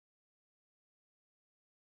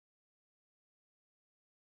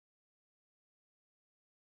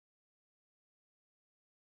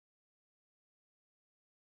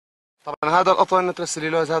طبعا هذا القطن ترسلي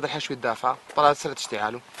له هذا الحشو الدافع طلعت سرعة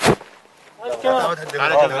اشتعاله.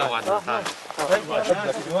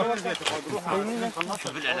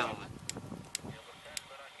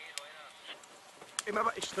 ما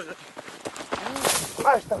بقى يشتغل.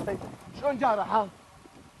 ما اشتغل. شلون جارح ها؟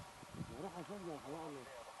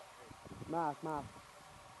 معك.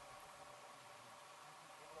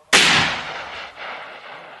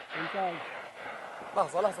 ممتاز.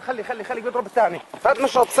 لحظة خلي بيضرب الثاني. هات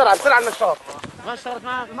مشرط بسرعة المشرط. ما اشتغلت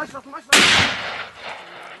معك؟ المشرط.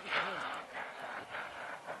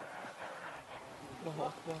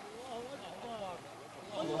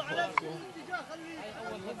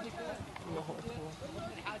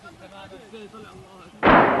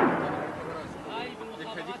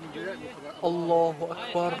 الله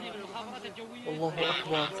أكبر.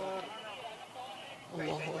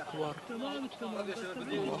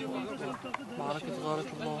 معركة غارة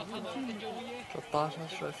الله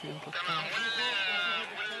 13/2013.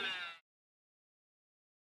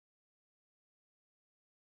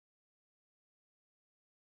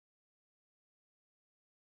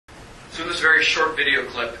 So in this very short video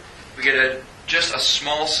clip, we get just a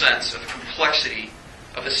small sense of the complexity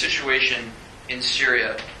of the situation in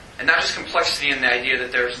Syria. And not just complexity in the idea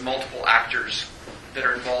that there's multiple actors that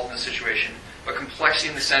are involved in the situation, but complexity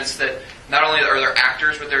in the sense that not only are there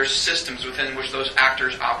actors, but there's systems within which those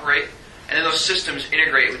actors operate. And then those systems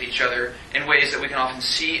integrate with each other in ways that we can often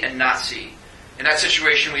see and not see. In that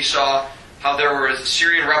situation, we saw how there were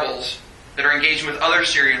Syrian rebels that are engaging with other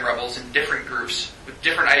Syrian rebels in different groups, with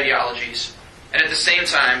different ideologies. And at the same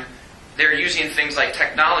time, they're using things like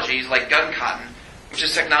technologies like gun cotton, which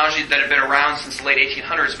is technology that had been around since the late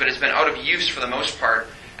 1800s, but has been out of use for the most part.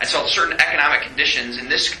 And so certain economic conditions in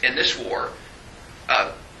this war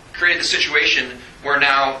created the situation where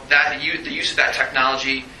now the use of that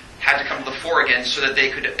technology had to come to the fore again so that they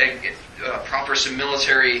could proffer some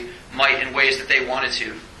military might in ways that they wanted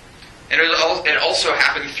to. And it also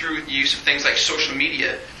happened through the use of things like social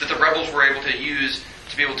media that the rebels were able to use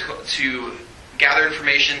to be able to gather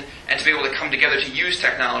information and to be able to come together to use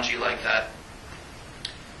technology like that.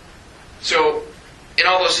 So in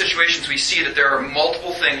all those situations we see that there are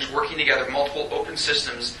multiple things working together, multiple open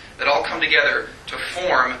systems that all come together to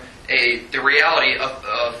form the reality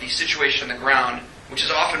of the situation on the ground, which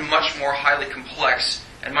is often much more highly complex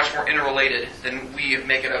and much more interrelated than we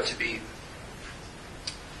make it out to be.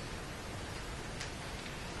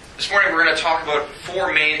 This morning we're going to talk about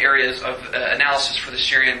four main areas of analysis for the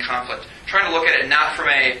Syrian conflict, trying to look at it not from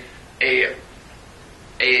a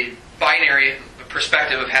binary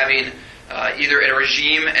perspective of having either a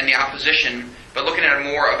regime and the opposition, but looking at it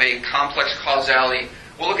more of a complex causality.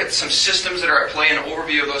 We'll look at some systems that are at play, an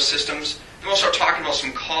overview of those systems. Then we'll start talking about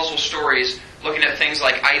some causal stories, looking at things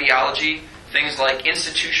like ideology, things like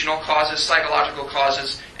institutional causes, psychological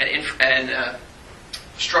causes, and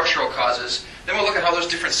structural causes. Then we'll look at how those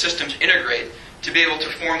different systems integrate to be able to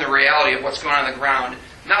form the reality of what's going on the ground.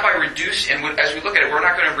 Not by as we look at it, we're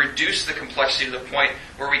not going to reduce the complexity to the point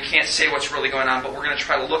where we can't say what's really going on, but we're going to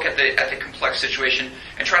try to look at the complex situation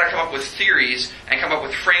and try to come up with theories and come up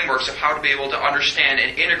with frameworks of how to be able to understand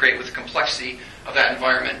and integrate with the complexity of that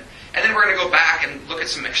environment. And then we're going to go back and look at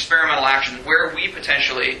some experimental action where we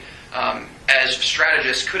potentially, as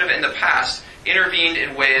strategists, could have in the past intervened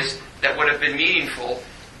in ways that would have been meaningful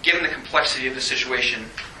given the complexity of the situation.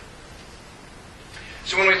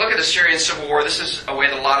 So when we look at the Syrian civil war, this is a way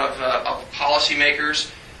that a lot of policymakers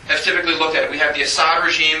have typically looked at it. We have the Assad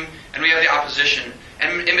regime and we have the opposition.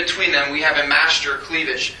 And in between them, we have a master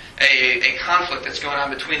cleavage, a conflict that's going on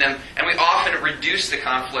between them. And we often reduce the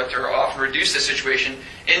conflict or often reduce the situation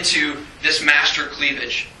into this master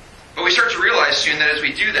cleavage. But we start to realize soon that as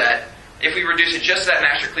we do that, if we reduce it just to that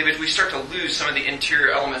master cleavage, we start to lose some of the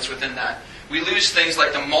interior elements within that. We lose things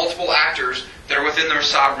like the multiple actors that are within the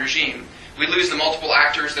Assad regime. We lose the multiple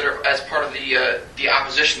actors that are as part of the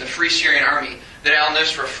opposition, the Free Syrian Army, the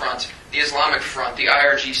Al-Nusra Front, the Islamic Front, the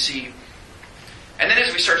IRGC. And then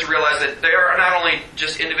as we start to realize that they are not only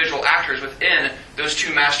just individual actors within those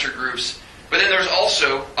two master groups, but then there's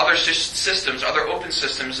also other systems, other open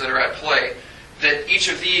systems that are at play that each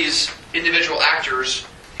of these individual actors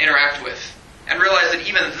interact with. And realize that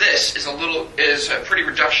even this is pretty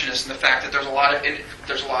reductionist in the fact that there's a lot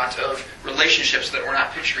of relationships that we're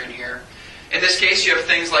not picturing here. In this case, you have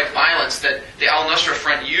things like violence, that the Al-Nusra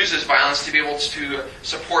Front uses violence to be able to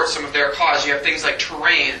support some of their cause. You have things like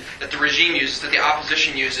terrain that the regime uses, that the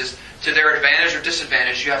opposition uses to their advantage or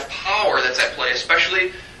disadvantage. You have power that's at play,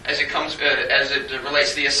 especially as it relates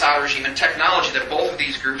to the Assad regime, and technology that both of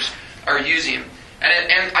these groups are using.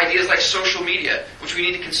 And ideas like social media, which we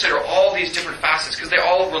need to consider all these different facets because they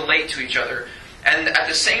all relate to each other. And at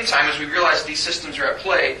the same time, as we realize these systems are at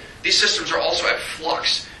play, these systems are also at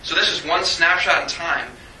flux. So this is one snapshot in time,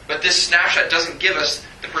 but this snapshot doesn't give us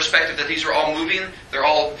the perspective that these are all moving. They're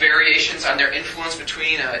all variations on their influence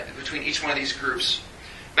between each one of these groups.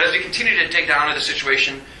 But as we continue to dig down into the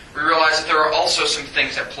situation, we realize that there are also some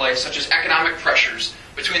things at play, such as economic pressures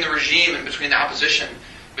between the regime and between the opposition,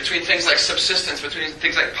 between things like subsistence, between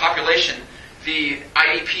things like population, the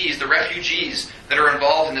IDPs, the refugees that are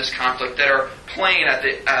involved in this conflict, that are playing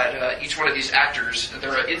at each one of these actors, that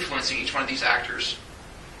are influencing each one of these actors.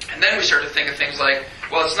 And then we start to think of things like,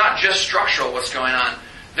 well, it's not just structural what's going on.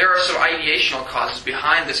 There are some ideational causes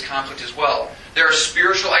behind this conflict as well. There are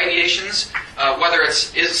spiritual ideations, whether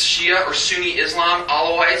it's Shia or Sunni Islam,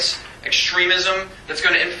 Alawites, extremism that's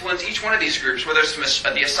going to influence each one of these groups, whether it's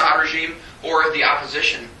the Assad regime or the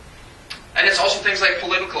opposition. And it's also things like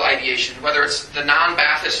political ideation, whether it's the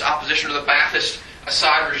non-Ba'athist opposition or the Ba'athist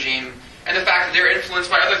Assad regime, and the fact that they're influenced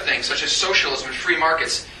by other things, such as socialism and free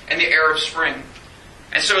markets and the Arab Spring.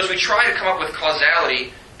 And so as we try to come up with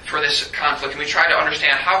causality for this conflict, and we try to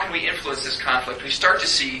understand how can we influence this conflict, we start to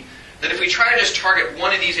see that if we try to just target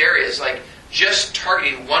one of these areas, like just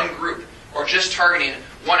targeting one group, or just targeting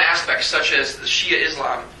one aspect, such as the Shia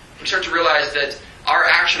Islam, we start to realize that our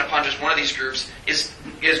action upon just one of these groups is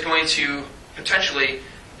going to potentially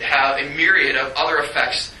have a myriad of other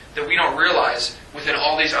effects that we don't realize within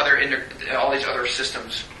all these other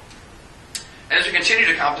systems. And as we continue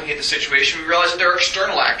to complicate the situation, we realize that there are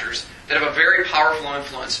external actors that have a very powerful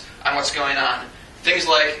influence on what's going on. Things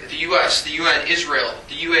like the U.S., the UN, Israel,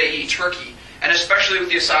 the UAE, Turkey, and especially with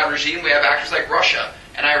the Assad regime, we have actors like Russia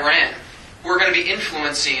and Iran who are going to be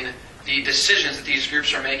influencing the decisions that these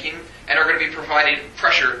groups are making and are going to be providing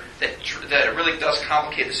pressure that really does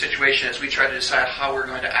complicate the situation as we try to decide how we're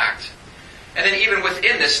going to act. And then even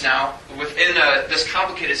within this now, within this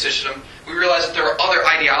complicated system, we realize that there are other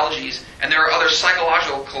ideologies and there are other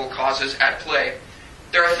psychological causes at play.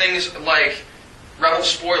 There are things like rebel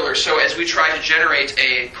spoilers. So as we try to generate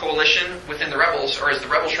a coalition within the rebels, or as the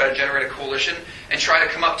rebels try to generate a coalition and try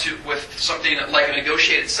to come up with something like a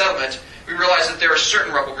negotiated settlement, we realize that there are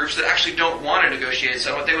certain rebel groups that actually don't want a negotiated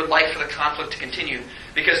settlement. They would like for the conflict to continue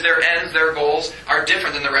because their ends, their goals are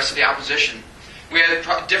different than the rest of the opposition. We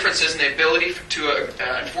have differences in the ability to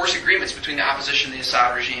enforce agreements between the opposition and the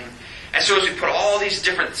Assad regime. And so as we put all these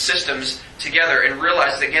different systems together and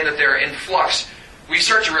realize, again, that they're in flux, we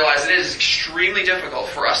start to realize that it is extremely difficult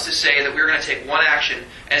for us to say that we're going to take one action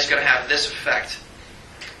and it's going to have this effect.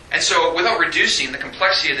 And so without reducing the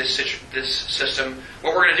complexity of this system,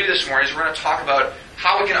 what we're going to do this morning is we're going to talk about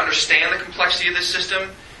how we can understand the complexity of this system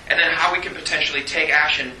and then how we can potentially take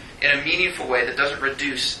action in a meaningful way that doesn't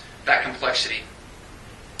reduce that complexity.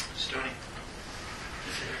 Stoney.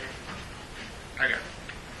 I got it.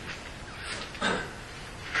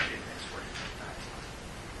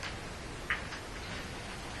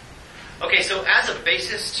 Okay, so as a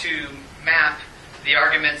basis to map the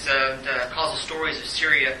arguments of the causal stories of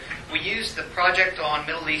Syria, we used the Project on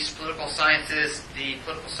Middle East Political Sciences, the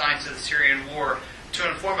Political Science of the Syrian War, to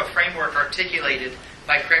inform a framework articulated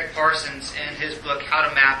by Craig Parsons in his book, How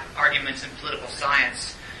to Map Arguments in Political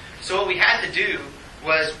Science. So what we had to do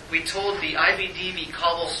was we told the IBDB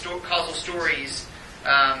causal stories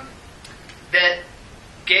that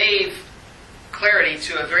gave clarity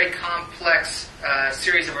to a very complex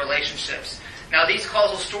series of relationships. Now, these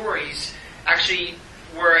causal stories actually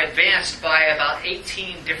were advanced by about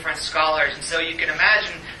 18 different scholars, and so you can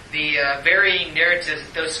imagine the varying narratives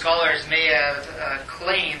that those scholars may have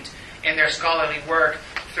claimed in their scholarly work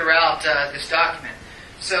throughout this document.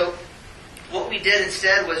 So what we did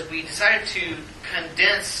instead was we decided to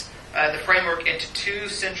condense the framework into two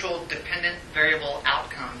central dependent variable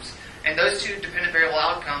outcomes. And those two dependent variable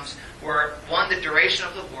outcomes were, one, the duration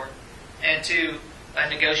of the war, and two, a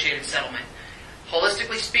negotiated settlement.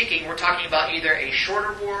 Holistically speaking, we're talking about either a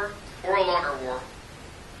shorter war or a longer war.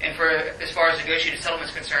 And as far as negotiated settlement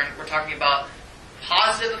is concerned, we're talking about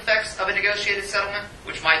positive effects of a negotiated settlement,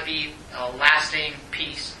 which might be a lasting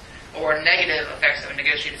peace, or negative effects of a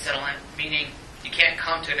negotiated settlement, meaning you can't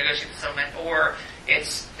come to a negotiated settlement, or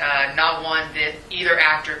it's not one that either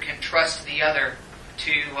actor can trust the other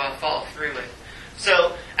to follow through with.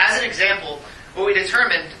 So, as an example, what we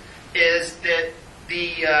determined is that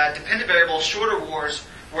the dependent variables, shorter wars,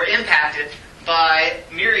 were impacted by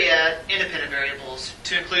myriad independent variables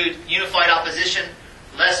to include unified opposition,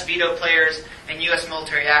 less veto players, and U.S.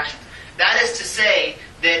 military action. That is to say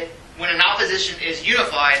that when an opposition is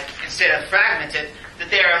unified instead of fragmented, that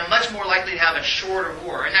they are much more likely to have a shorter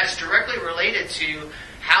war. And that's directly related to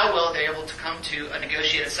how well they're able to come to a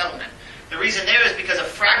negotiated settlement. The reason there is because a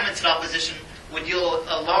fragmented opposition would yield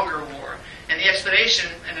a longer war. And the explanation,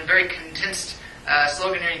 in a very condensed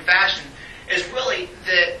sloganeering fashion, is really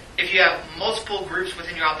that if you have multiple groups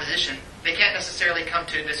within your opposition, they can't necessarily come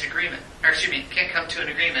to a disagreement, can't come to an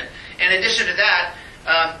agreement. In addition to that,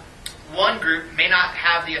 one group may not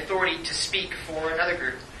have the authority to speak for another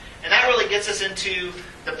group. And that really gets us into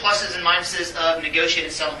the pluses and minuses of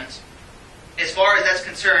negotiated settlements. As far as that's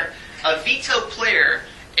concerned, a veto player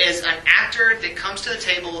is an actor that comes to the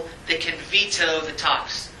table that can veto the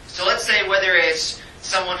talks. So let's say whether it's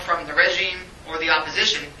someone from the regime or the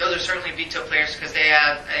opposition, those are certainly veto players because they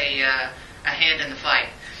have a hand in the fight.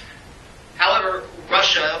 However,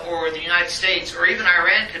 Russia or the United States or even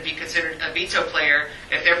Iran could be considered a veto player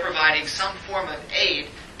if they're providing some form of aid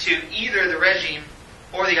to either the regime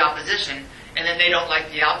or the opposition, and then they don't like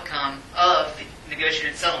the outcome of the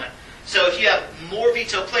negotiated settlement. So if you have more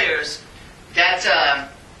veto players, that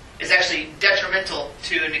is actually detrimental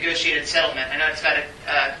to a negotiated settlement. I know it's got it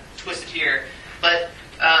twisted here, but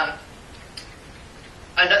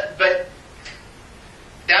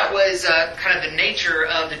that was kind of the nature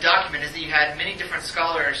of the document, is that you had many different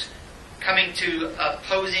scholars coming to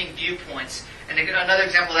opposing viewpoints. And another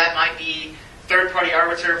example of that might be third-party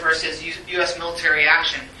arbiter versus U.S. military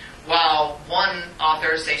action. While one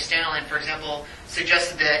author, say Stanley, for example,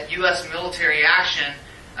 suggested that U.S. military action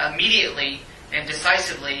immediately and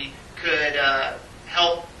decisively could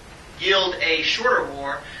help yield a shorter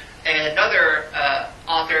war, another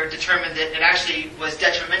author determined that it actually was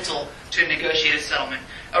detrimental to a negotiated settlement.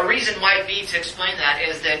 A reason might be to explain that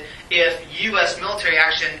is that if U.S. military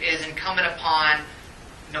action is incumbent upon,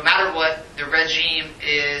 no matter what, the regime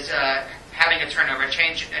is having a turnover, a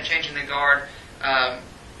change in the guard,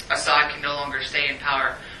 Assad can no longer stay in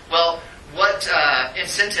power. Well, what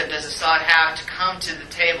incentive does Assad have to come to the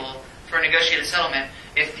table for a negotiated settlement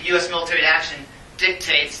if the U.S. military action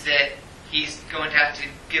dictates that he's going to have to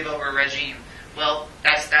give over a regime? Well,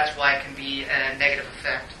 that's why it can be a negative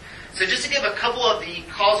effect. So just to give a couple of the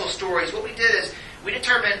causal stories, what we did is we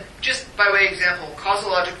determined, just by way of example,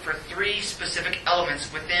 causal logic for three specific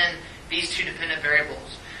elements within these two dependent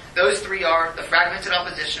variables. Those three are the fragmented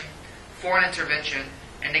opposition, foreign intervention,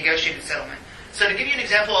 and negotiated settlement. So to give you an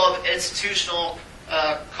example of institutional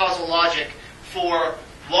causal logic for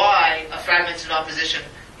why a fragmented opposition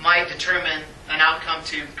might determine an outcome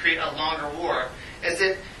to create a longer war, is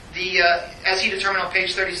that as he determined on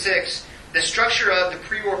page 36, the structure of the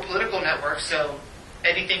pre-war political network, so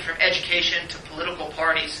anything from education to political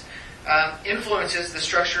parties, influences the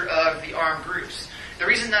structure of the armed groups. The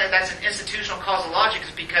reason that that's an institutional causal logic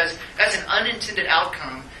is because that's an unintended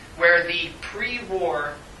outcome where the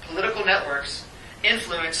pre-war political networks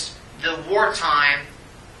influenced the wartime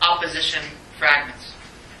opposition fragments.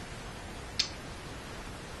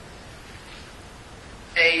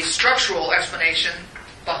 A structural explanation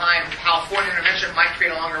behind how foreign intervention might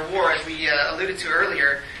create a longer war, as we alluded to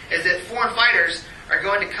earlier, is that foreign fighters are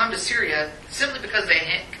going to come to Syria simply because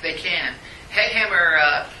they can.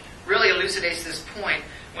 Heghammer really elucidates this point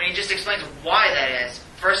when he just explains why that is.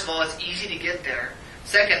 First of all, it's easy to get there.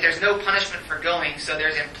 Second, there's no punishment for going, so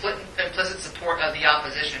there's implicit support of the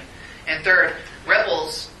opposition. And third,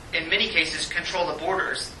 rebels, in many cases, control the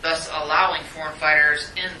borders, thus allowing foreign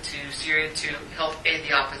fighters into Syria to help aid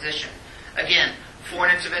the opposition. Again,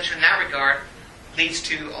 foreign intervention in that regard leads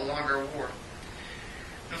to a longer war.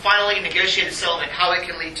 And finally, negotiated settlement, how it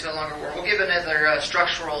can lead to a longer war. We'll give another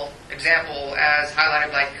structural example as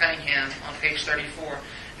highlighted by Cunningham on page 34.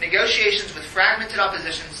 Negotiations with fragmented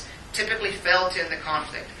oppositions typically fail to end the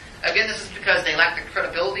conflict. Again, this is because they lack the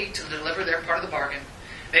credibility to deliver their part of the bargain.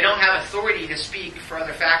 They don't have authority to speak for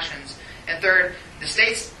other factions. And third, the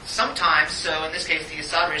states sometimes, so in this case the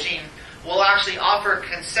Assad regime, will actually offer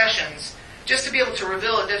concessions just to be able to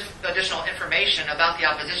reveal additional information about the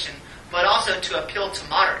opposition, but also to appeal to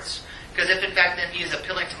moderates. Because if in fact then he is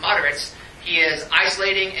appealing to moderates, he is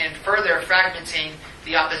isolating and further fragmenting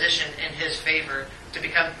the opposition in his favor to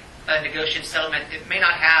become a negotiated settlement. It may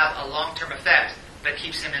not have a long-term effect, but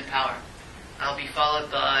keeps him in power. I'll be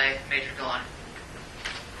followed by Major Delani.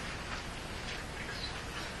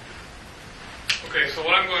 Okay, so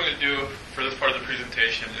what I'm going to do for this part of the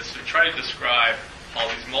presentation is to try to describe how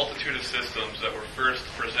these multitude of systems that were first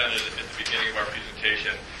presented at the beginning of our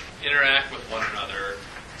presentation interact with one another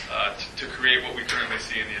to create what we currently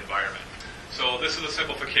see in the environment. So this is a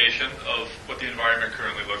simplification of what the environment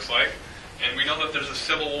currently looks like. And we know that there's a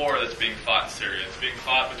civil war that's being fought in Syria. It's being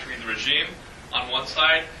fought between the regime on one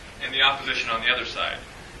side and the opposition on the other side.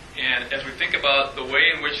 And as we think about the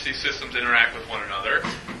way in which these systems interact with one another,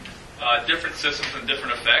 different systems and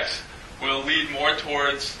different effects will lead more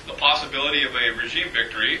towards the possibility of a regime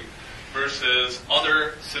victory versus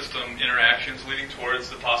other system interactions leading towards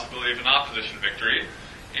the possibility of an opposition victory.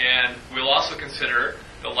 And we'll also consider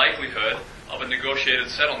the likelihood of a negotiated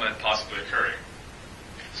settlement possibly occurring.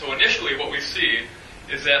 So initially what we see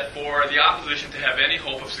is that for the opposition to have any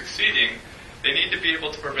hope of succeeding, they need to be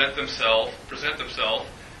able to present themselves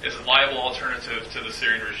as a viable alternative to the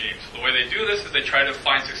Syrian regime. So the way they do this is they try to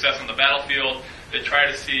find success on the battlefield, they try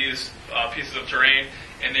to seize pieces of terrain,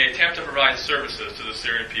 and they attempt to provide services to the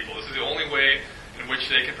Syrian people. This is the only way in which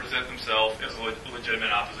they can present themselves as a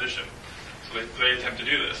legitimate opposition. So they attempt to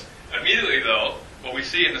do this. Immediately, though, what we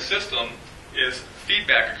see in the system is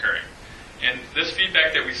feedback occurring. And this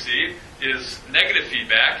feedback that we see is negative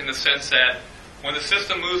feedback in the sense that when the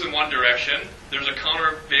system moves in one direction, there's a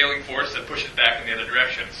countervailing force that pushes back in the other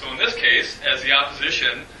direction. So in this case, as the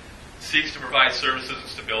opposition seeks to provide services and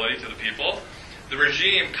stability to the people, the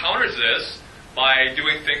regime counters this by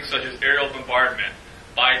doing things such as aerial bombardment,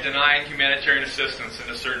 by denying humanitarian assistance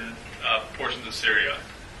in certain portions of Syria,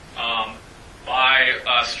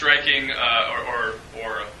 by striking or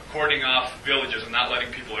cordoning off villages and not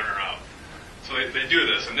letting people in or out. So they do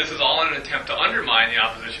this, and this is all in an attempt to undermine the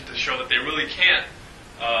opposition to show that they really can't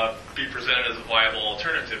be presented as a viable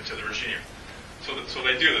alternative to the regime. So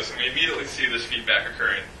they do this, and we immediately see this feedback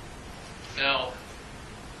occurring. Now,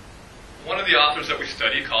 one of the authors that we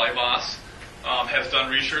study, Kalibas, has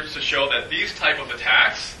done research to show that these type of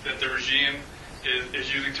attacks that the regime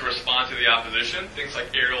is using to respond to the opposition, things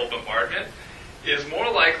like aerial bombardment, is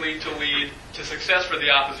more likely to lead to success for the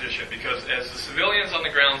opposition, because as the civilians on the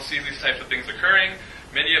ground see these types of things occurring,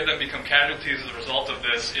 many of them become casualties as a result of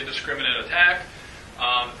this indiscriminate attack.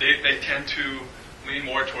 They tend to lean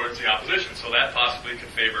more towards the opposition, so that possibly could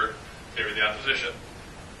favor the opposition.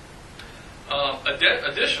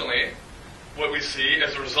 Additionally, what we see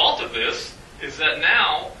as a result of this is that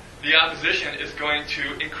now the opposition is going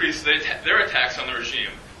to increase their attacks on the regime,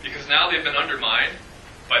 because now they've been undermined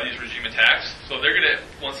by these regime attacks, so they're going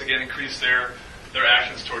to once again increase their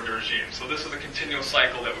actions toward the regime. So this is a continual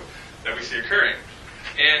cycle that we see occurring.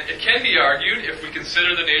 And it can be argued, if we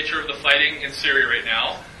consider the nature of the fighting in Syria right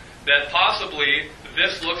now, that possibly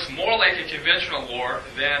this looks more like a conventional war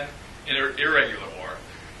than an irregular war.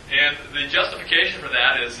 And the justification for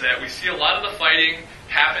that is that we see a lot of the fighting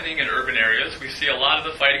happening in urban areas. We see a lot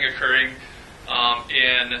of the fighting occurring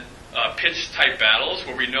in pitched-type battles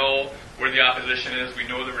where we know where the opposition is, we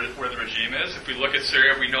know where the regime is. If we look at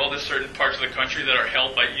Syria, we know there's certain parts of the country that are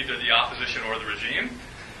held by either the opposition or the regime.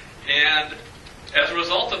 And as a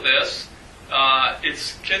result of this,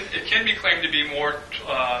 it can be claimed to be more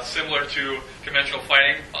similar to conventional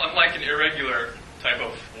fighting, unlike an irregular type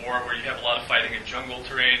of war where you have a lot of fighting in jungle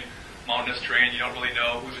terrain, mountainous terrain. You don't really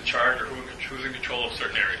know who's in charge or who's in control of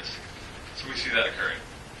certain areas. So we see that occurring.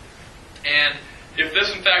 And if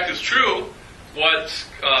this in fact is true, what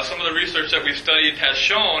some of the research that we've studied has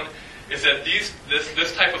shown is that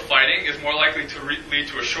this type of fighting is more likely to lead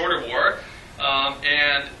to a shorter war,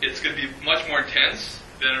 and it's going to be much more intense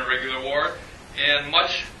than a regular war, and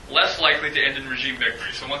much less likely to end in regime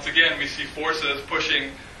victory. So once again, we see forces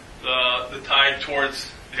pushing the tide towards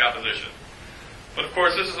the opposition. But of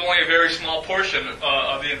course, this is only a very small portion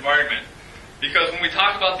of the environment, because when we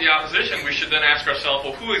talk about the opposition, we should then ask ourselves,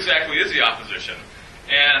 well, who exactly is the opposition?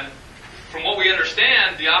 And from what we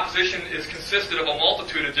understand, the opposition is consisted of a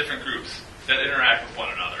multitude of different groups that interact with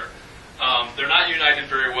one another. They're not united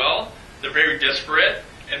very well, they're very disparate,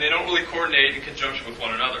 and they don't really coordinate in conjunction with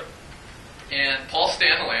one another. And Paul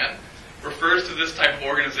Staniland refers to this type of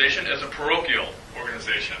organization as a parochial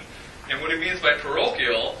organization. And what he means by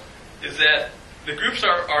parochial is that the groups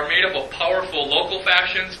are made up of powerful local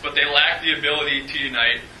factions, but they lack the ability to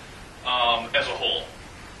unite as a whole.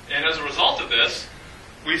 And as a result of this,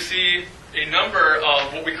 we see a number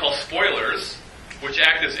of what we call spoilers, which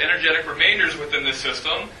act as energetic remainders within this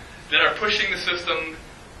system, that are pushing the system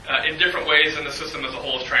in different ways than the system as a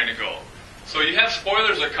whole is trying to go. So you have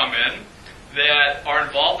spoilers that come in that are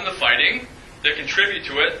involved in the fighting, that contribute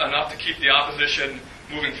to it enough to keep the opposition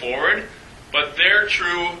moving forward, but their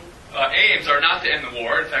true aims are not to end the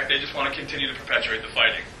war. In fact, they just want to continue to perpetuate the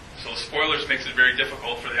fighting. So spoilers makes it very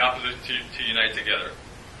difficult for the opposition to unite together.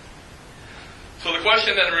 So the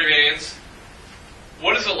question then remains,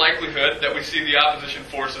 what is the likelihood that we see the opposition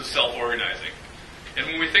forces self-organizing? And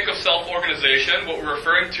when we think of self-organization, what we're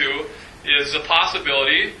referring to is the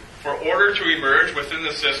possibility for order to emerge within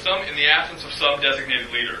the system in the absence of some designated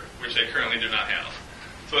leader, which they currently do not have.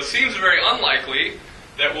 So it seems very unlikely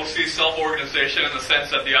that we'll see self-organization in the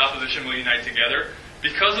sense that the opposition will unite together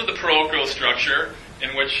because of the parochial structure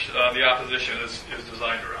in which the opposition is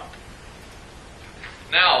designed around.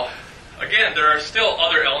 Now, again, there are still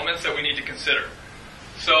other elements that we need to consider.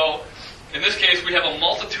 So, in this case, we have a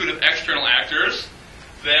multitude of external actors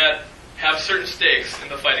that have certain stakes in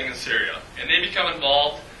the fighting in Syria, and they become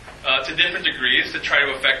involved to different degrees to try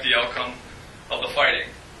to affect the outcome of the fighting.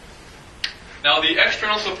 Now, the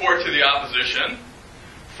external support to the opposition,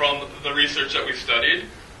 from the research that we've studied,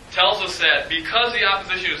 tells us that because the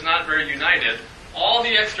opposition is not very united, all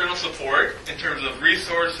the external support, in terms of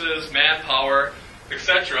resources, manpower,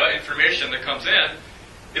 etc., information that comes in,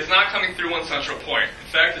 is not coming through one central point.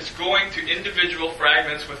 In fact, it's going to individual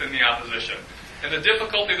fragments within the opposition. And the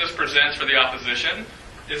difficulty this presents for the opposition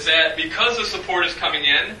is that because the support is coming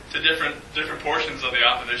in to different portions of the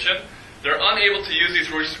opposition, they're unable to use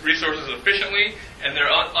these resources efficiently, and they're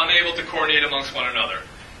unable to coordinate amongst one another.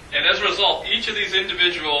 And as a result, each of these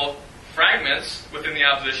individual fragments within the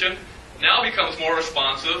opposition now becomes more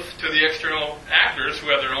responsive to the external actors who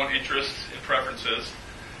have their own interests and preferences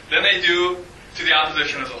than they do to the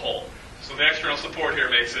opposition as a whole. So the external support here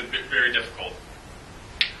makes it very difficult.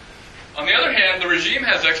 On the other hand, the regime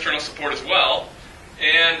has external support as well,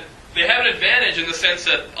 and they have an advantage in the sense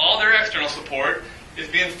that all their external support is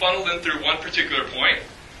being funneled in through one particular point.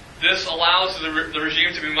 This allows the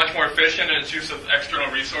regime to be much more efficient in its use of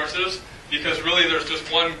external resources because really there's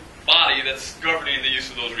just one body that's governing the use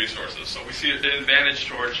of those resources. So we see an advantage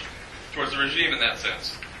towards the regime in that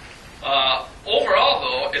sense. Overall,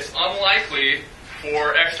 though, it's unlikely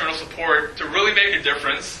for external support to really make a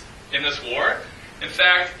difference in this war. In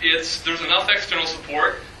fact, there's enough external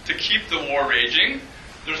support to keep the war raging.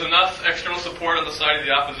 There's enough external support on the side of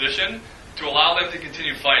the opposition to allow them to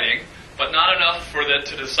continue fighting, but not enough for that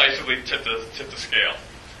to decisively tip the scale.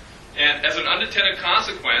 And as an unintended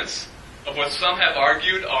consequence of what some have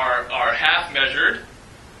argued are half-measured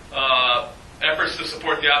efforts to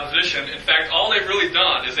support the opposition, in fact, all they've really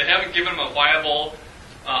done is they haven't given them a viable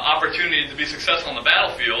opportunity to be successful on the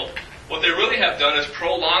battlefield. What they really have done is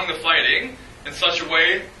prolong the fighting in such a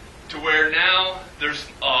way to where now there's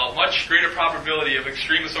a much greater probability of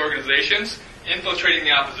extremist organizations infiltrating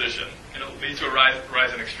the opposition, and it will lead to a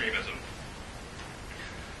rise in extremism.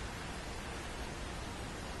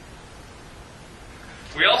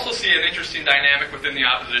 We also see an interesting dynamic within the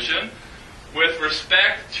opposition with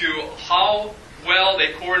respect to how well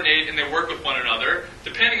they coordinate and they work with one another,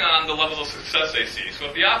 depending on the levels of success they see. So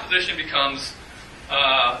if the opposition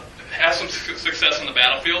has some success on the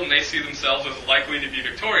battlefield and they see themselves as likely to be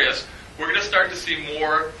victorious, we're going to start to see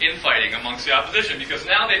more infighting amongst the opposition because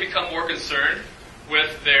now they become more concerned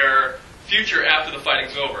with their future after the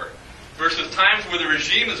fighting's over. Versus times where the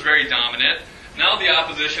regime is very dominant, now the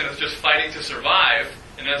opposition is just fighting to survive,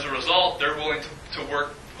 and as a result, they're willing to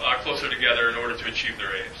work closer together in order to achieve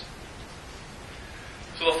their aims.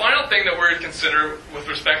 So the final thing that we're going to consider with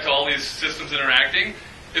respect to all these systems interacting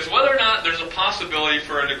is whether or not there's a possibility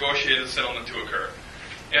for a negotiated settlement to occur.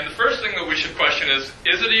 And the first thing that we should question is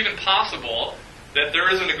it even possible that there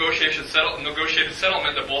is a negotiated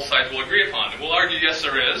settlement that both sides will agree upon? And we'll argue yes,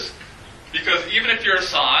 there is, because even if you're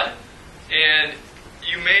Assad and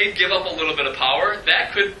you may give up a little bit of power,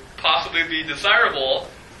 that could possibly be desirable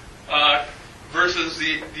versus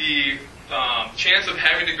the chance of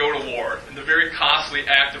having to go to war and the very costly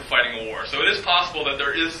act of fighting a war. So it is possible that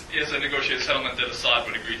there is a negotiated settlement that Assad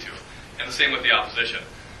would agree to, and the same with the opposition.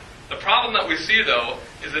 The problem that we see, though,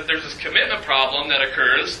 is that there's this commitment problem that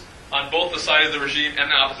occurs on both the side of the regime and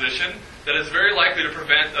the opposition that is very likely to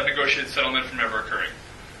prevent a negotiated settlement from ever occurring.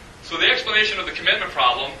 So the explanation of the commitment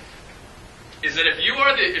problem is that if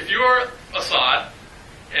you are Assad,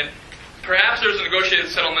 and perhaps there's a negotiated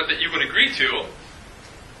settlement that you would agree to,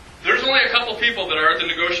 there's only a couple people that are at the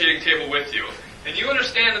negotiating table with you, and you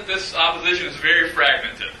understand that this opposition is very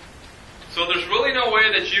fragmented. So there's really no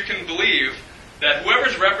way that you can believe that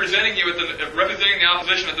whoever's representing the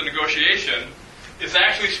opposition at the negotiation is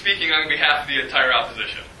actually speaking on behalf of the entire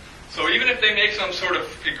opposition. So even if they make some sort of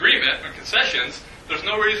agreement or concessions, there's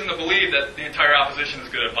no reason to believe that the entire opposition is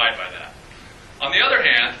going to abide by that. On the other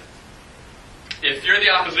hand, if you're the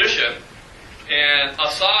opposition and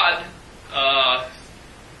Assad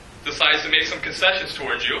decides to make some concessions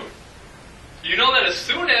towards you, you know that as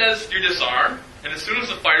soon as you disarm and as soon as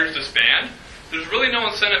the fighters disband, there's really no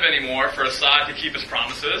incentive anymore for Assad to keep his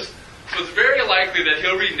promises. So it's very likely that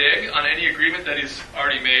he'll renege on any agreement that he's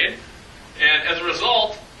already made, and as a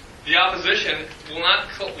result, the opposition will not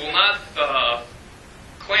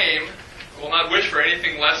wish for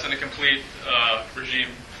anything less than a complete regime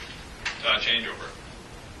changeover.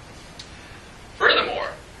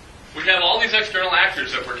 Furthermore, we have all these external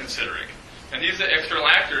actors that we're considering. And these external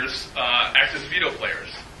actors act as veto players.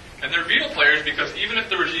 And they're veto players because even if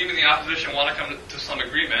the regime and the opposition want to come to some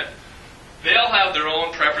agreement, they all have their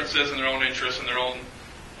own preferences and their own interests and their own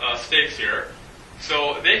stakes here.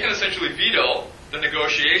 So they can essentially veto the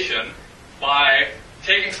negotiation by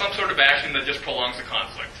taking some sort of action that just prolongs the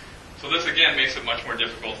conflict. So this, again, makes it much more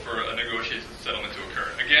difficult for a negotiation settlement to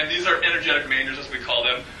occur. Again, these are energetic mangers, as we call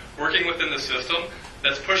them, working within the system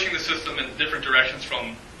that's pushing the system in different directions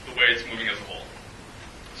from the way it's moving as a whole.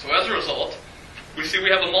 So as a result, we see we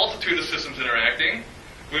have a multitude of systems interacting.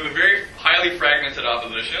 We have a very highly fragmented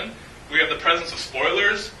opposition. We have the presence of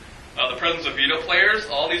spoilers, the presence of veto players,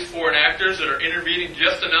 all these foreign actors that are intervening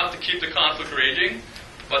just enough to keep the conflict raging,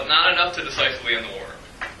 but not enough to decisively end the war.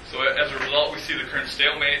 So as a result, we see the current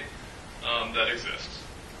stalemate that exists.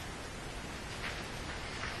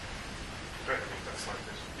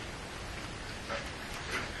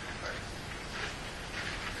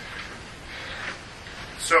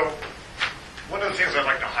 So, one of the things I'd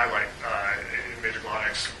like to highlight in Major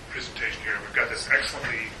Glodek's presentation here, we've got this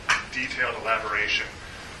excellently detailed elaboration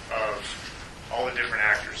of all the different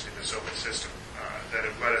actors in this open system that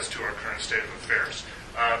have led us to our current state of affairs.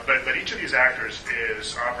 But each of these actors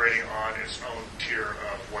is operating on its own tier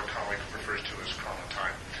of what Connolly refers to as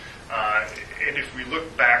chronotime. And if we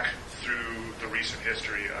look back through the recent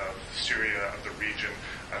history of Syria, of the region,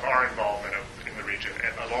 of our involvement in the region,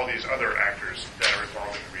 and of all these other actors that are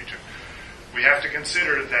involved in the region, we have to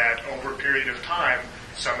consider that over a period of time,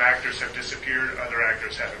 some actors have disappeared, other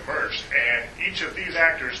actors have emerged, and each of these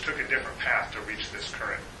actors took a different path to reach this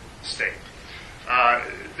current state.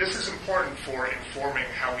 This is important for informing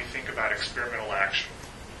how we think about experimental action,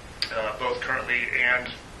 both currently and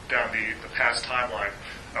down the past timeline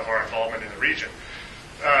of our involvement in the region.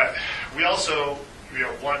 We also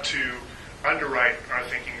want to underwrite our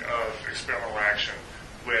thinking of experimental action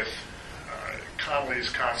with Connolly's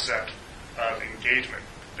concept of engagement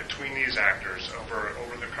between these actors over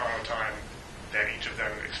the chronotime that each of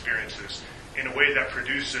them experiences in a way that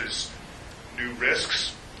produces new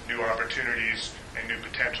risks, new opportunities, and new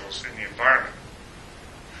potentials in the environment.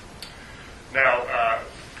 Now,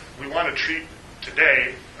 we want to treat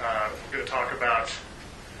today, we're going to talk about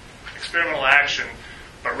experimental action,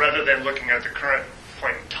 but rather than looking at the current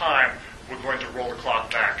point in time, we're going to roll the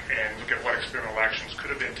clock back and look at what experimental actions could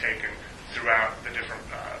have been taken throughout the different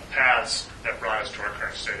paths that brought us to our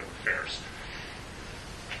current state of affairs.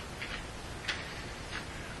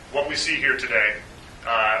 What we see here today,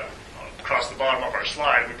 across the bottom of our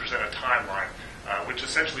slide, we present a timeline which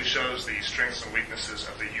essentially shows the strengths and weaknesses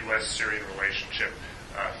of the U.S.-Syrian relationship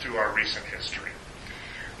through our recent history.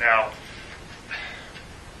 Now,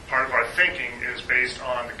 part of our thinking is based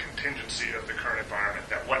on the contingency of the current environment,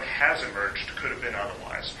 that what has emerged could have been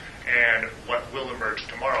otherwise, and what will emerge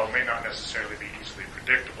tomorrow may not necessarily be easily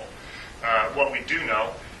predictable. What we do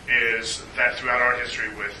know is that throughout our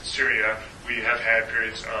history with Syria, we have had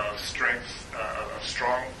periods of strength, of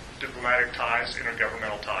strong diplomatic ties,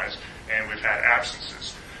 intergovernmental ties, and we've had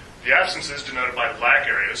absences. The absences denoted by the black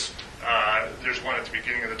areas, there's one at the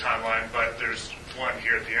beginning of the timeline, but there's one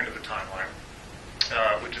here at the end of the timeline,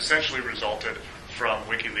 which essentially resulted from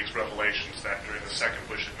WikiLeaks revelations that during the second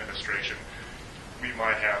Bush administration we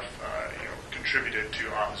might have contributed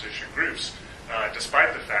to opposition groups,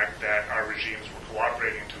 despite the fact that our regimes were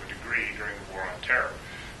cooperating to a degree during the War on Terror.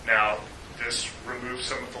 Now, this removes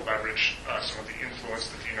some of the leverage, some of the influence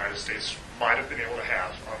that the United States might have been able to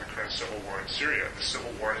have on the current civil war in Syria. The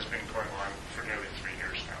civil war has been going on for nearly 3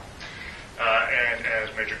 years now. And as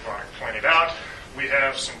Major Connolly pointed out, we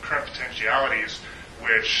have some current potentialities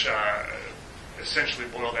which essentially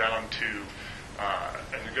boil down to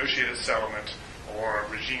a negotiated settlement or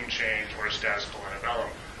regime change or a status quo antebellum.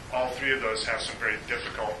 All three of those have some very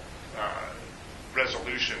difficult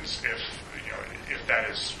resolutions if that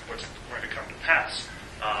is what's going to come to pass.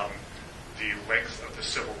 The length of the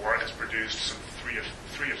Civil War has produced some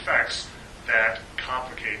three effects that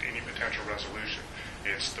complicate any potential resolution.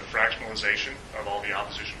 It's the fractionalization of all the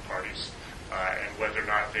opposition parties and whether or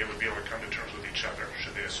not they would be able to come to terms with each other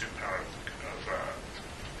should they assume power of the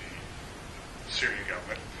Syrian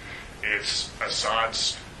government. It's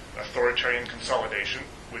Assad's authoritarian consolidation,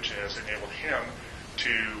 which has enabled him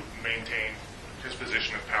to maintain his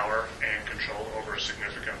position of power and control over a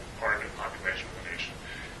significant part of the population of the nation.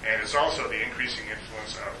 And it's also the increasing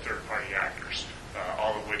influence of third-party actors,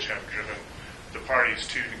 all of which have driven the parties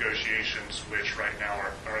to negotiations which right now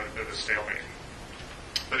are at a bit of a stalemate.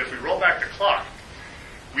 But if we roll back the clock,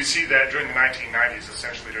 we see that during the 1990s,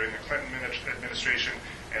 essentially during the Clinton administration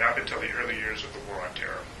and up until the early years of the War on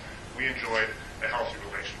Terror, we enjoyed a healthy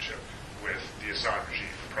relationship with the Assad regime,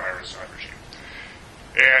 the prior Assad regime.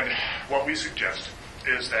 And what we suggest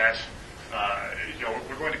is that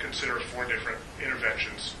we're going to consider 4 different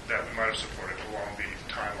interventions that we might have supported along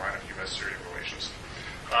the timeline of U.S.-Syria relations.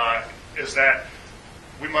 Is that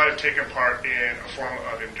we might have taken part in a form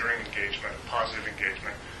of enduring engagement, positive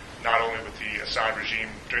engagement, not only with the Assad regime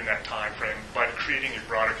during that time frame, but creating a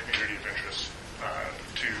broader community of interest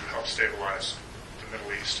to help stabilize the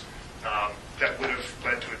Middle East that would have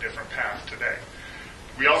led to a different path today.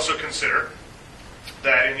 We also consider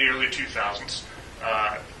that in the early 2000s,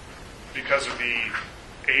 because of the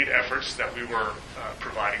aid efforts that we were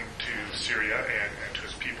providing to Syria and to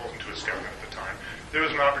its people and to its government at the time, there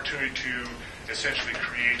was an opportunity to essentially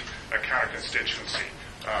create a counter-constituency,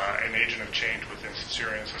 an agent of change within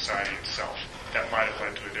Syrian society itself that might have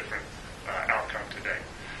led to a different outcome today.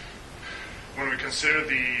 When we consider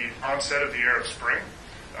the onset of the Arab Spring,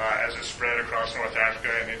 as it spread across North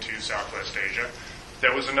Africa and into Southwest Asia,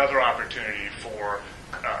 there was another opportunity for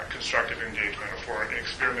constructive engagement or for an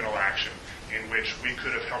experimental action in which we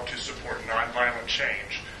could have helped to support nonviolent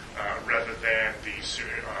change rather than the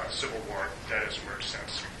civil war that has emerged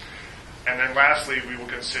since. And then lastly, we will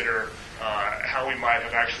consider how we might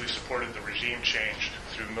have actually supported the regime change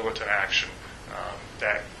through militant action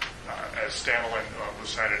that, as Stanley was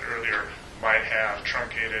cited earlier, might have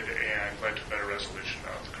truncated and led to better resolution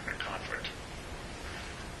of the current conflict.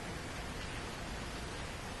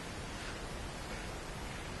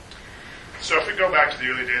 So if we go back to the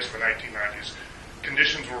early days of the 1990s,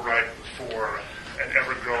 conditions were ripe for an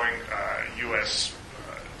ever-growing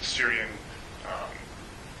U.S.-Syrian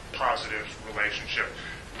positive relationship.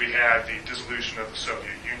 We had the dissolution of the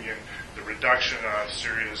Soviet Union, the reduction of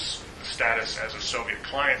Syria's status as a Soviet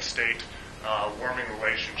client state, warming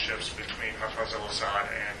relationships between Hafez al-Assad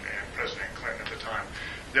and President Clinton at the time.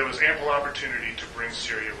 There was ample opportunity to bring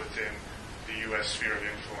Syria within the U.S. sphere of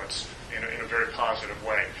influence in a very positive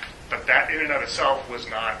way. But that in and of itself was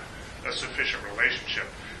not a sufficient relationship.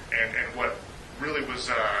 And what really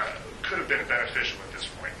could have been beneficial at this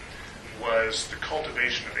point was the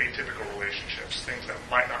cultivation of atypical relationships, things that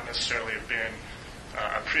might not necessarily have been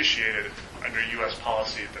appreciated under U.S.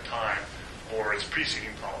 policy at the time or its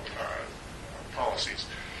preceding policies.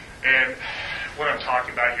 And what I'm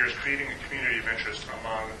talking about here is creating a community of interest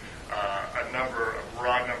among a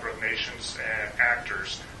broad number of nations and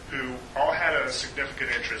actors who all had a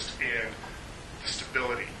significant interest in the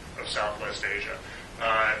stability of Southwest Asia.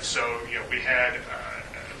 We had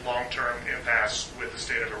a long-term impasse with the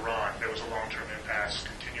state of Iran. There was a long-term impasse,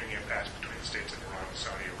 continuing impasse between the states of Iran and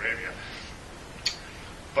Saudi Arabia.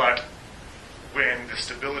 But when the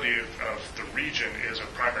stability of the region is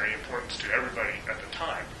of primary importance to everybody at the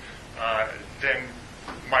time, then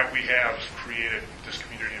might we have created this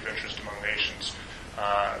community of interest among nations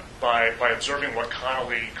by observing what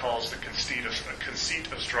Connolly calls the conceit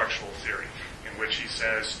of structural theory, in which he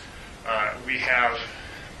says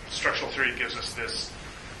structural theory gives us this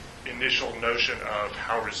initial notion of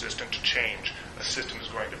how resistant to change a system is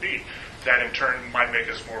going to be, that in turn might make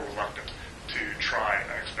us more reluctant to try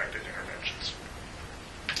unexpected interventions.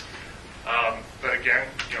 But again,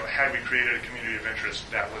 had we created a community of interest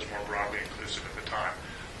that was more broadly inclusive at the time,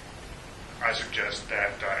 I suggest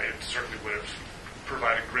that it certainly would have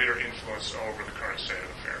provided greater influence over the current state of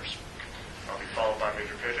affairs. I'll be followed by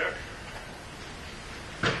Major Pajak.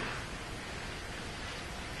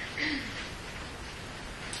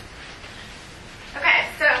 Okay,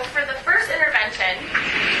 so for the first intervention,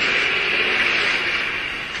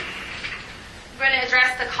 we're going to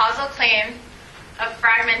address the causal claim of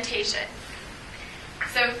fragmentation.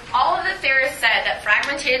 So all of the theorists said that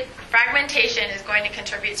fragmentation is going to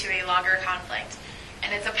contribute to a longer conflict,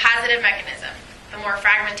 and it's a positive mechanism. The more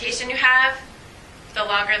fragmentation you have, the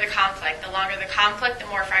longer the conflict. The longer the conflict, the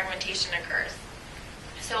more fragmentation occurs.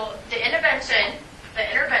 So the intervention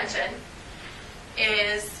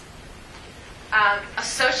is a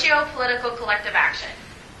socio-political collective action.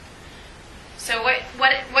 So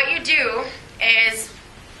what you do is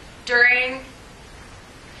during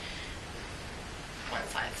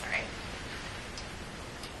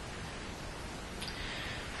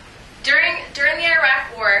During the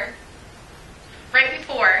Iraq War, right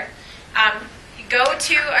before, you go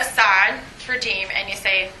to Assad's regime and you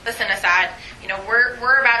say, "Listen, Assad,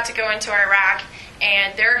 we're about to go into Iraq,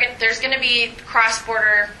 and there's going to be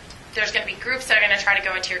cross-border. There's going to be groups that are going to try to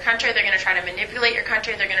go into your country. They're going to try to manipulate your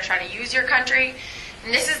country. They're going to try to use your country.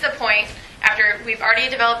 And this is the point, after we've already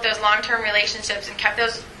developed those long-term relationships and kept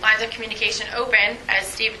those lines of communication open, as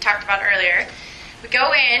Steve talked about earlier, we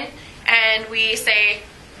go in and we say,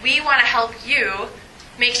 we want to help you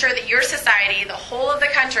make sure that your society, the whole of the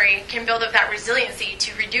country, can build up that resiliency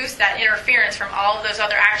to reduce that interference from all of those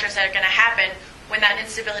other actors that are going to happen when that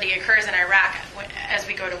instability occurs in Iraq as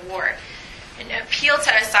we go to war. And appeal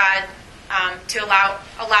to Assad to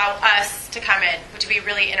allow us to come in, which would be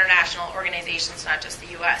really international organizations, not just the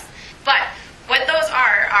U.S. But what those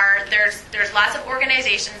are there's lots of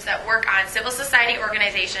organizations that work on civil society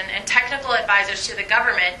organization and technical advisors to the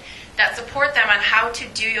government that support them on how do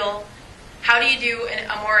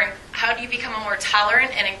you become a more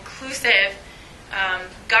tolerant and inclusive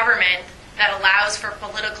government that allows for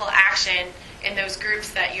political action in those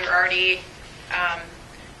groups that you're already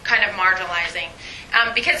kind of marginalizing.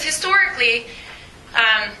 Because historically,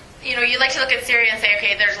 you like to look at Syria and say,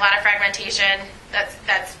 okay, there's a lot of fragmentation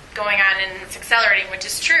that's going on and it's accelerating, which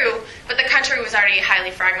is true, but the country was already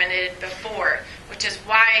highly fragmented before, which is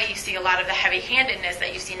why you see a lot of the heavy-handedness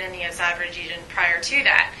that you've seen in the Assad regime prior to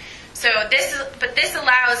that. So this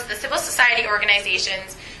allows the civil society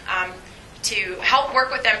organizations to help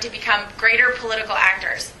work with them to become greater political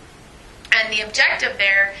actors. And the objective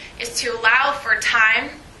there is to allow for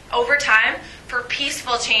over time, for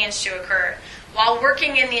peaceful change to occur. While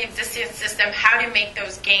working in the existing system, how to make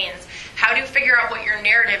those gains, how to figure out what your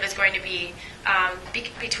narrative is going to be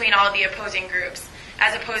between all of the opposing groups,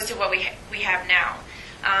 as opposed to what we have now.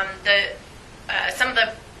 Some of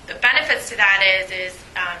the benefits to that is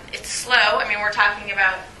it's slow. I mean, we're talking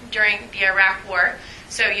about during the Iraq War.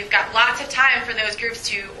 So you've got lots of time for those groups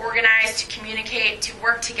to organize, to communicate, to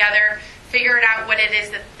work together, figure it out what it is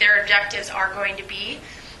that their objectives are going to be.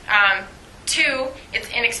 Two, it's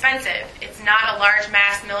inexpensive. It's not a large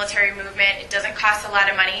mass military movement. It doesn't cost a lot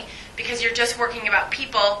of money because you're just working about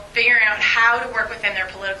people figuring out how to work within their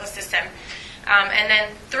political system. And then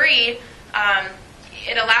three,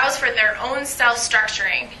 it allows for their own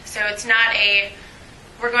self-structuring. So it's not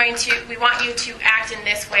we want you to act in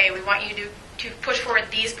this way. We want you to push forward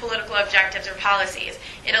these political objectives or policies.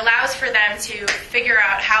 It allows for them to figure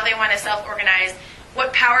out how they want to self-organize,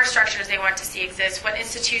 what power structures they want to see exist, what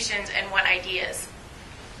institutions, and what ideas.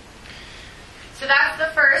 So that's the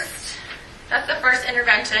first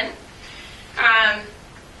intervention.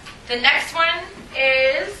 The next one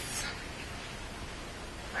is,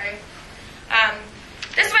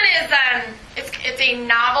 this one is it's a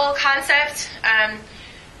novel concept.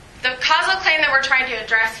 The causal claim that we're trying to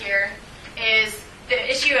address here is the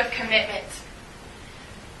issue of commitment.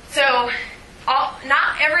 So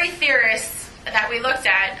not every theorist that we looked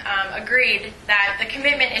at agreed that the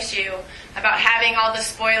commitment issue about having all the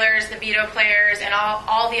spoilers, the veto players, and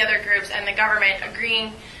all the other groups and the government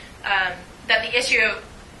agreeing that the issue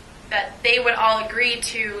that they would all agree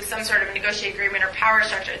to some sort of negotiated agreement or power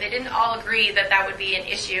structure. They didn't all agree that that would be an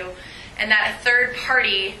issue and that a third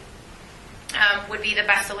party would be the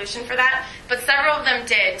best solution for that. But several of them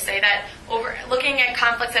did say that looking at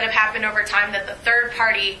conflicts that have happened over time, that the third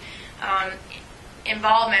party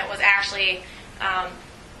involvement was actually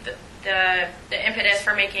the impetus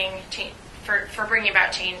for making change, for bringing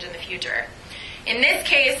about change in the future. In this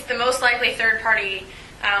case, the most likely third party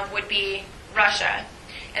would be Russia,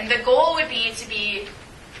 and the goal would be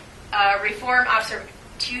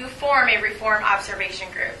to form a reform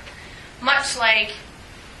observation group, much like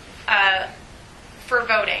for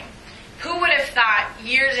voting. Who would have thought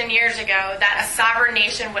years and years ago that a sovereign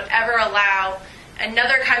nation would ever allow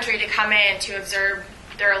another country to come in to observe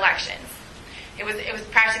their elections? It was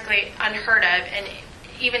practically unheard of, and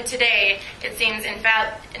even today it seems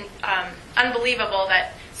unbelievable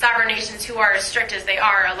that sovereign nations who are as strict as they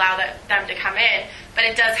are allow them to come in, but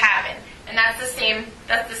it does happen, and that's the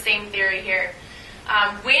same theory here.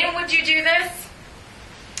 When would you do this?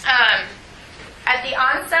 At the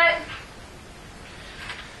onset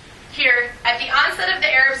of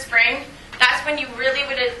the Arab Spring, that's when we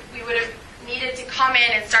would have needed to come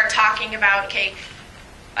in and start talking about,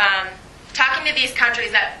 talking to these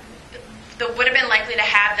countries that would have been likely to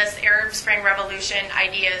have this Arab Spring revolution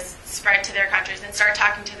ideas spread to their countries, and start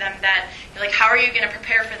talking to them that, how are you going to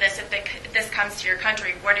prepare for this if this comes to your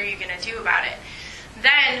country? What are you going to do about it?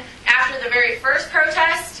 Then, after the very first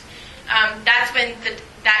protest, that's when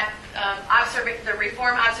the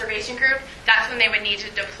Reform Observation Group, that's when they would need to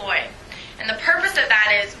deploy. And the purpose of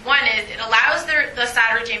that is, one is, it allows the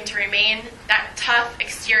Assad regime to remain that tough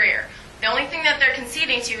exterior. The only thing that they're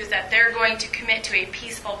conceding to is that they're going to commit to a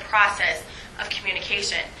peaceful process of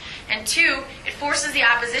communication. And two, it forces the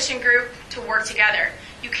opposition group to work together.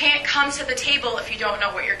 You can't come to the table if you don't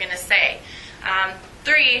know what you're going to say.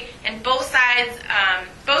 Three, and both sides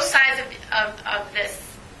of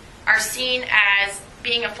this are seen as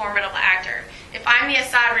being a formidable actor. If I'm the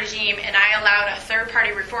Assad regime and I allowed a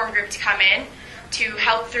third-party reform group to come in, to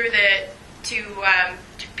help through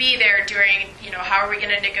to be there during, how are we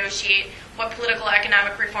going to negotiate, what political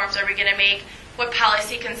economic reforms are we going to make, what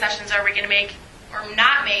policy concessions are we going to make or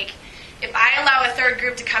not make. If I allow a third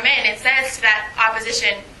group to come in, it says to that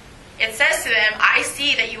opposition, it says to them, I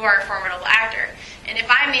see that you are a formidable actor. And if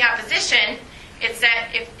I'm the opposition, it's that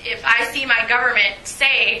if I see my government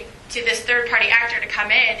say to this third-party actor to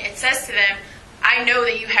come in, it says to them, I know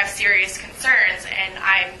that you have serious concerns, and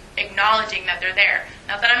I'm acknowledging that they're there.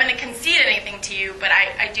 Not that I'm going to concede anything to you, but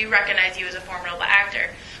I do recognize you as a formidable actor,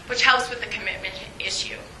 which helps with the commitment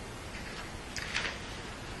issue.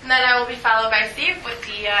 And then I will be followed by Steve with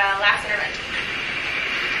the last intervention.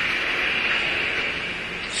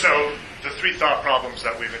 So the three thought problems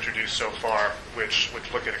that we've introduced so far, which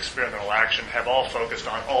look at experimental action, have all focused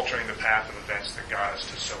on altering the path of events that got us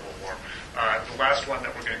to civil war. The last one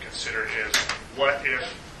that we're going to consider is, what if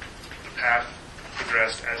the path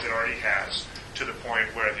progressed as it already has to the point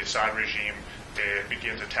where the Assad regime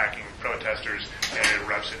begins attacking protesters and it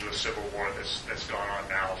erupts into a civil war that's gone on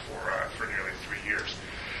now for nearly 3 years.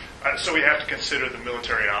 So we have to consider the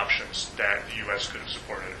military options that the U.S. could have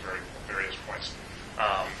supported at various points,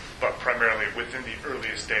 but primarily within the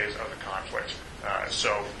earliest days of the conflict.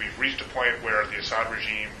 So we've reached a point where the Assad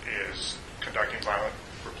regime is conducting violent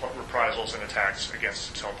reprisals and attacks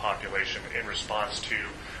against its own population in response to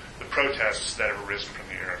the protests that have arisen from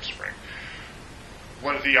the Arab Spring.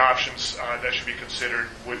 One of the options that should be considered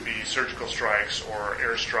would be surgical strikes or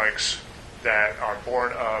airstrikes that are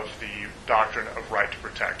born of the doctrine of right to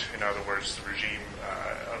protect. In other words, the regime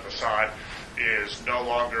of Assad is no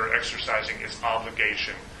longer exercising its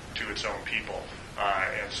obligation to its own people.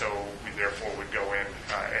 And so we therefore would go in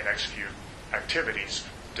and execute activities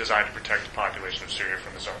designed to protect the population of Syria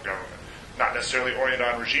from its own government. Not necessarily oriented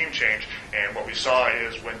on regime change. And what we saw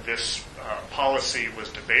is when this policy was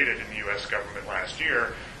debated in the U.S. government last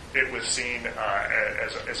year, it was seen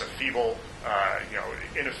as a feeble,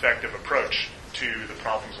 ineffective approach to the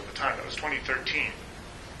problems of the time. That was 2013.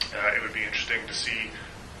 It would be interesting to see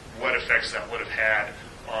what effects that would have had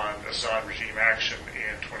on Assad regime action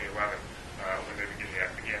in 2011 when they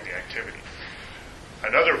began the activity.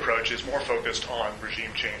 Another approach is more focused on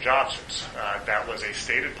regime change options. That was a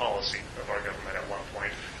stated policy of our government at one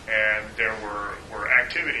point, and there were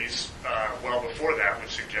activities well before that which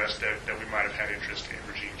suggest that we might have had interest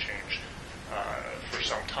in regime change for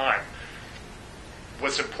some time.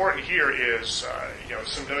 What's important here is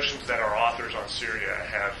some notions that our authors on Syria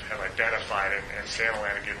have identified, and Stan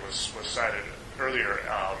Lanigan was cited earlier,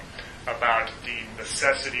 about the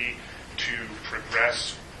necessity to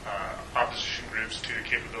progress opposition groups to the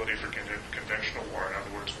capability for conventional war, in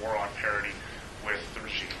other words, war on parity with the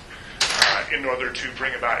regime, in order to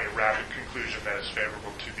bring about a rapid conclusion that is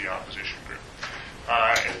favorable to the opposition group.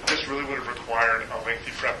 And this really would have required a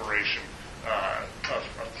lengthy preparation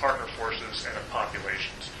of partner forces and of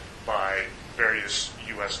populations by various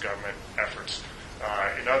U.S. government efforts.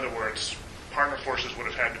 In other words, partner forces would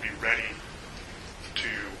have had to be ready to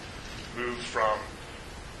move from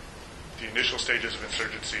the initial stages of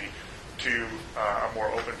insurgency to a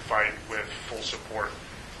more open fight with full support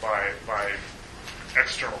by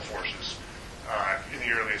external forces in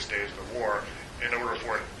the earliest days of the war, in order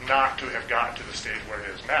for it not to have gotten to the stage where it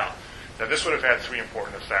is now. Now, this would have had three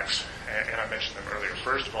important effects, and I mentioned them earlier.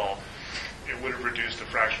 First of all, it would have reduced the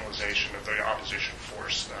fractionalization of the opposition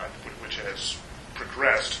force, which has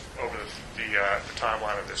progressed over the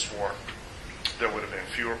timeline of this war. There would have been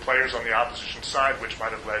fewer players on the opposition side, which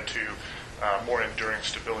might have led to more enduring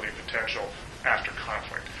stability potential after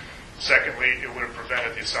conflict. Secondly, it would have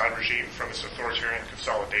prevented the Assad regime from its authoritarian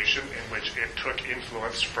consolidation, in which it took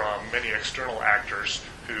influence from many external actors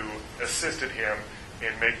who assisted him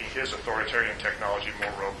in making his authoritarian technology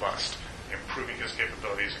more robust, improving his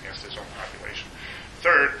capabilities against his own population.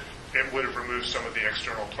 Third, it would have removed some of the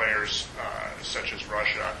external players, such as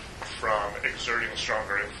Russia, from exerting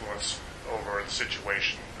stronger influence over the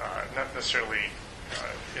situation, not necessarily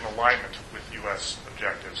in alignment with U.S.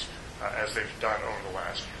 objectives, as they've done over the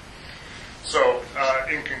last year. So,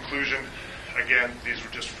 in conclusion, again, these were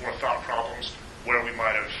just four thought problems where we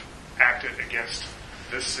might have acted against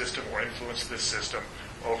this system or influenced this system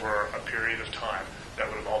over a period of time that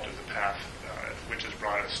would have altered the path, which has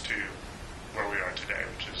brought us to where we are today,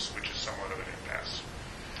 which is somewhat of an impasse.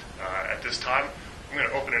 At this time, I'm going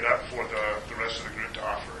to open it up for the rest of the group to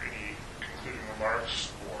offer any concluding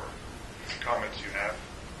remarks or comments you have.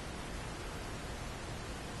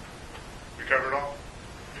 We covered it all?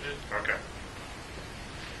 We did. Okay.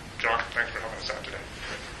 John, thanks for helping us out today.